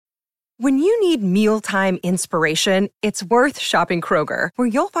When you need mealtime inspiration, it's worth shopping Kroger, where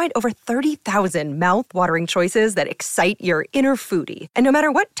you'll find over 30,000 mouth-watering choices that excite your inner foodie. And no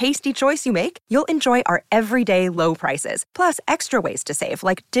matter what tasty choice you make, you'll enjoy our everyday low prices, plus extra ways to save,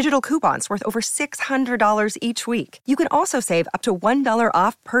 like digital coupons worth over $600 each week. You can also save up to $1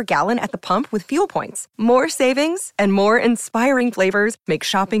 off per gallon at the pump with fuel points. More savings and more inspiring flavors make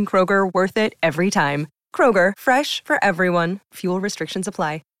shopping Kroger worth it every time. Kroger, fresh for everyone. Fuel restrictions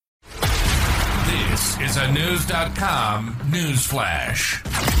apply. This is a News.com news flash.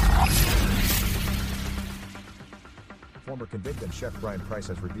 Former convicted Chef Brian Price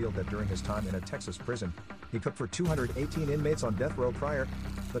has revealed that during his time in a Texas prison, he cooked for 218 inmates on death row prior,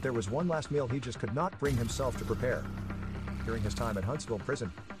 but there was one last meal he just could not bring himself to prepare. During his time at Huntsville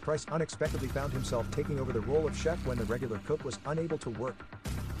Prison, Price unexpectedly found himself taking over the role of chef when the regular cook was unable to work.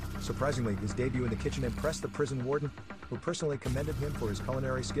 Surprisingly, his debut in the kitchen impressed the prison warden, who personally commended him for his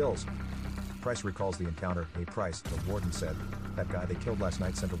culinary skills. Price recalls the encounter. "Hey Price," the warden said, "that guy they killed last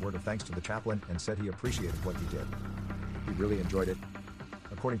night sent a word of thanks to the chaplain and said he appreciated what you did. He really enjoyed it."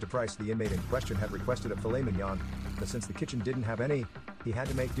 According to Price, the inmate in question had requested a filet mignon, but since the kitchen didn't have any, he had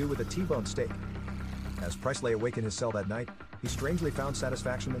to make do with a T-bone steak. As Price lay awake in his cell that night, he strangely found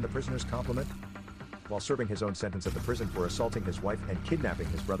satisfaction in the prisoner's compliment. While serving his own sentence at the prison for assaulting his wife and kidnapping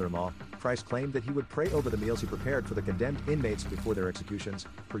his brother-in-law, Price claimed that he would pray over the meals he prepared for the condemned inmates before their executions,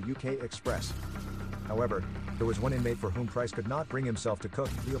 per UK Express. However, there was one inmate for whom Price could not bring himself to cook,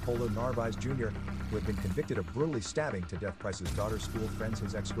 Leopoldo Narvaez Jr., who had been convicted of brutally stabbing to death Price's daughter's school friends,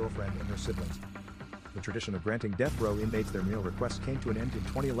 his ex-girlfriend, and her siblings. The tradition of granting death row inmates their meal requests came to an end in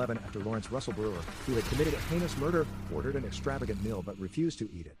 2011 after Lawrence Russell Brewer, who had committed a heinous murder, ordered an extravagant meal but refused to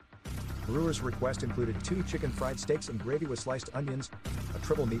eat it. Brewer's request included 2 chicken fried steaks and gravy with sliced onions, a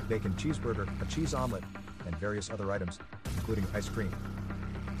triple meat bacon cheeseburger, a cheese omelet, and various other items, including ice cream.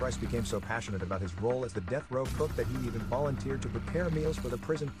 Price became so passionate about his role as the death row cook that he even volunteered to prepare meals for the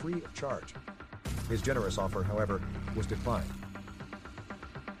prison free of charge. His generous offer, however, was declined.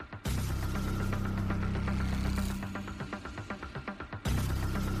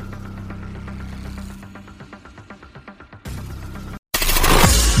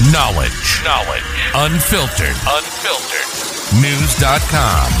 Knowledge. Unfiltered.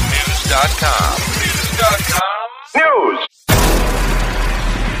 News.com. News.